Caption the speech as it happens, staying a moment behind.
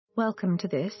Welcome to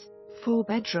this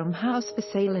 4-bedroom house for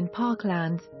sale in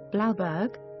Parklands,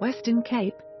 Blouberg, Western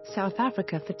Cape, South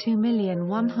Africa for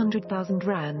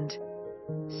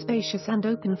R2,100,000. Spacious and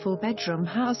open 4-bedroom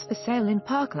house for sale in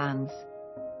Parklands.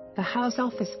 The house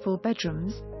offers 4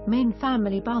 bedrooms, main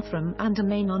family bathroom and a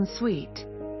main ensuite.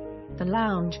 The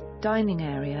lounge, dining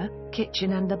area,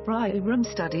 kitchen and the braai room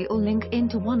study all link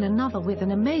into one another with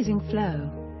an amazing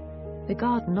flow. The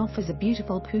garden offers a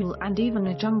beautiful pool and even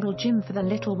a jungle gym for the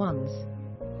little ones.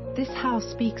 This house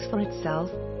speaks for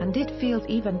itself, and it feels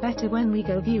even better when we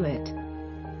go view it.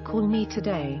 Call me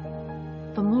today.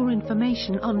 For more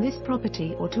information on this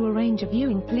property or to arrange a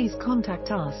viewing, please contact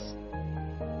us.